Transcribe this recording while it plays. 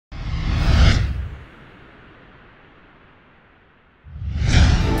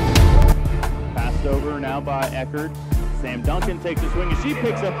now by Eckerd. Sam Duncan takes the swing and she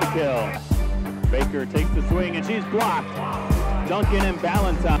picks up the kill. Baker takes the swing and she's blocked. Duncan and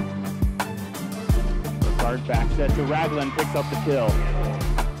Ballantyne. Burkhardt back set to Ragland, picks up the kill.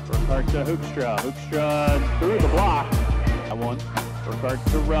 Burkhardt to Hoekstra. Hoekstra through the block. That one. Burkhardt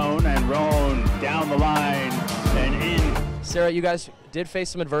to Roan, and Roan down the line and in. Sarah, you guys did face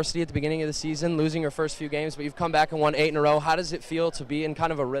some adversity at the beginning of the season, losing your first few games, but you've come back and won 8 in a row. How does it feel to be in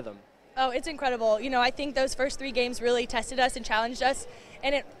kind of a rhythm? Oh, it's incredible. You know, I think those first 3 games really tested us and challenged us,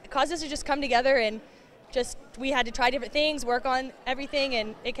 and it caused us to just come together and we had to try different things, work on everything,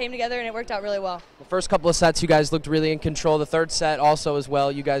 and it came together and it worked out really well. The first couple of sets, you guys looked really in control. The third set also as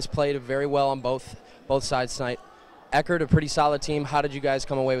well. You guys played very well on both sides tonight. Eckerd, a pretty solid team. How did you guys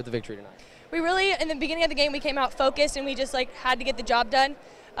come away with the victory tonight? We really, in the beginning of the game, we came out focused and we just had to get the job done.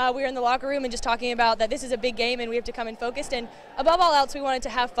 We were in the locker room and just talking about that this is a big game and we have to come in focused. And above all else, we wanted to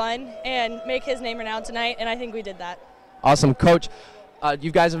have fun and make his name renowned tonight, and I think we did that. Awesome. Coach,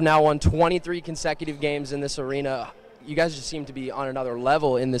 you guys have now won 23 consecutive games in this arena. You guys just seem to be on another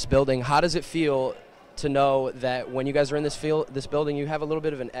level in this building. How does it feel to know that when you guys are in this building, you have a little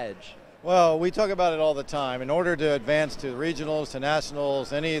bit of an edge? Well, we talk about it all the time. In order to advance to regionals, to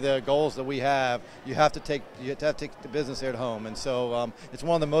nationals, any of the goals that we have, you have to take the business here at home. And so it's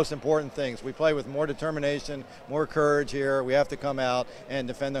one of the most important things. We play with more determination, more courage here. We have to come out and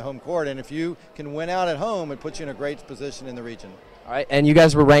defend the home court. And if you can win out at home, it puts you in a great position in the region. All right, and you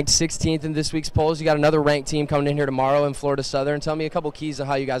guys were ranked 16th in this week's polls. You got another ranked team coming in here tomorrow in Florida Southern. Tell me a couple keys on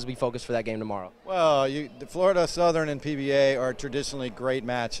how you guys will be focused for that game tomorrow. Well, the Florida Southern and PBA are traditionally great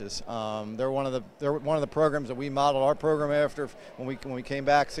matches. They're one of the programs that we modeled our program after when we came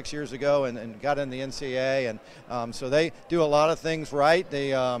back 6 years ago and got in the NCAA, and so they do a lot of things right.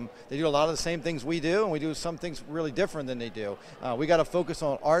 They do a lot of the same things we do, and we do some things really different than they do. We got to focus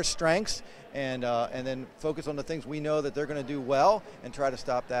on our strengths and then focus on the things we know that they're going to do well and try to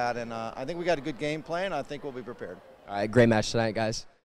stop that. And I think we got a good game plan. I think we'll be prepared. All right, great match tonight, guys.